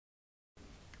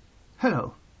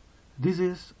Hello, this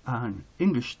is an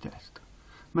English test.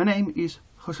 My name is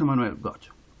José Manuel Goch.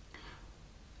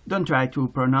 Don't try to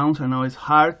pronounce, I know it's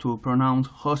hard to pronounce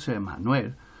José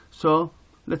Manuel, so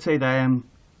let's say that I am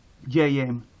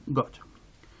J.M. Goch.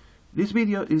 This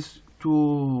video is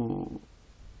to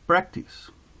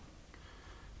practice,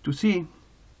 to see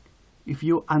if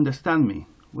you understand me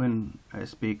when I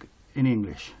speak in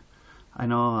English. I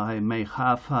know I may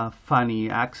have a funny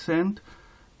accent,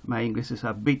 my English is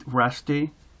a bit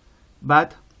rusty,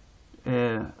 but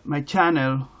my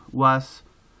channel was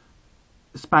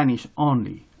Spanish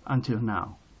only until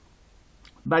now.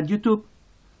 But YouTube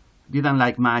didn't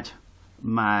like much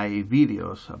my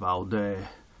videos about the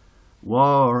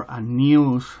war and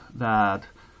news that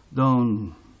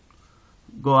don't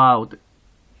go out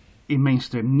in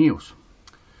mainstream news.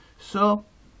 So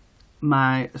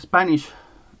my Spanish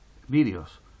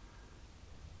videos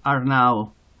are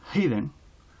now hidden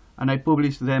and I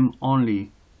publish them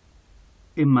only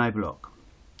in my blog.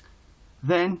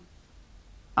 Then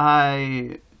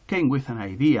I came with an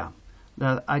idea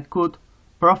that I could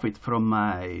profit from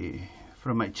my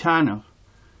channel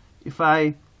if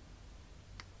I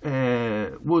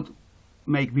would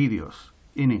make videos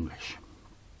in English.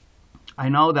 I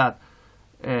know that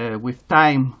with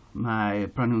time my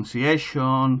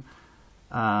pronunciation,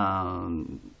 my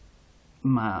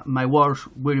words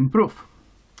will improve.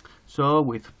 So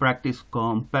with practice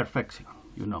comes perfection,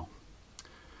 you know.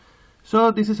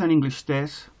 So this is an English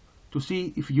test to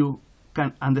see if you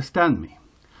can understand me.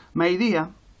 My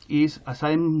idea is, as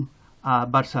I'm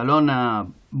Barcelona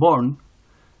born,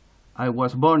 I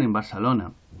was born in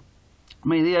Barcelona.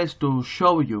 My idea is to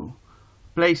show you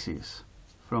places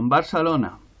from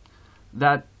Barcelona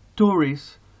that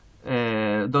tourists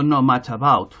don't know much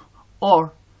about,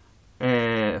 or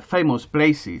famous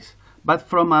places, but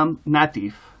from a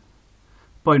native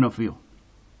point of view,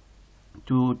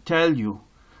 to tell you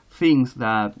things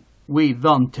that we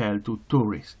don't tell to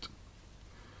tourists.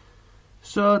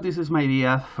 So this is my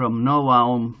idea from now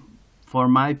on for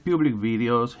my public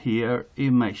videos here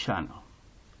in my channel.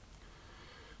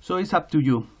 So it's up to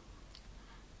you.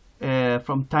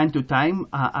 From time to time,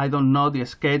 I don't know the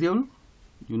schedule,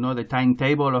 you know, the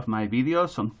timetable of my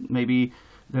videos. Maybe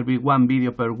there'll be one video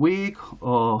per week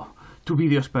or 2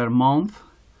 videos per month,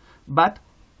 but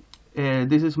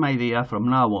this is my idea from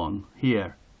now on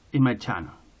here in my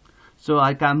channel. So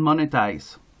I can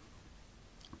monetize.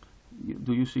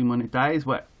 Do you see monetize?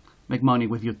 Well, make money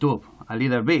with YouTube a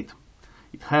little bit.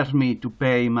 It helps me to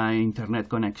pay my internet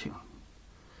connection.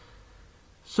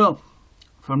 So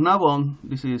from now on,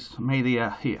 this is my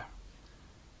idea here.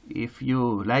 If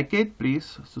you like it,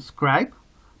 please subscribe.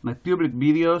 My public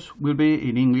videos will be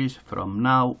in English from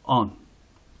now on.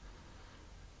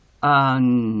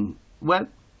 And well,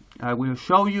 I will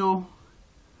show you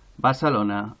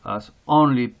Barcelona as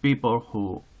only people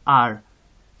who are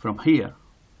from here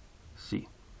see.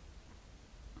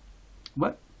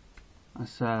 Well,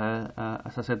 as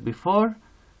I said before,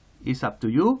 it's up to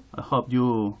you. I hope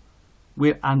you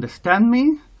will understand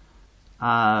me.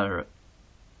 I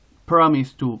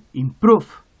promise to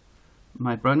improve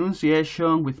my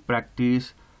pronunciation with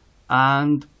practice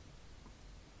and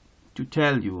to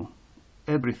tell you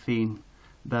everything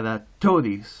that a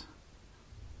tourist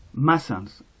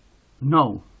mustn't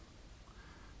know.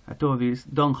 A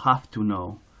tourist don't have to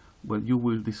know what you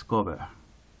will discover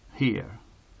here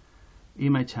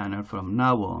in my channel from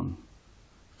now on,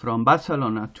 from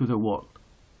Barcelona to the world.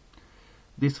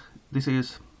 This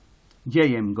is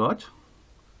J.M. Goch,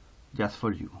 just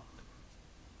for you.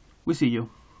 We see you.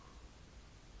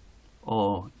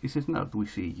 Or is it not we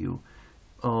see you?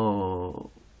 Or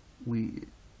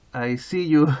I see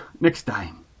you next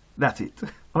time. That's it.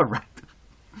 All right.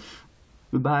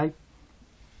 Goodbye.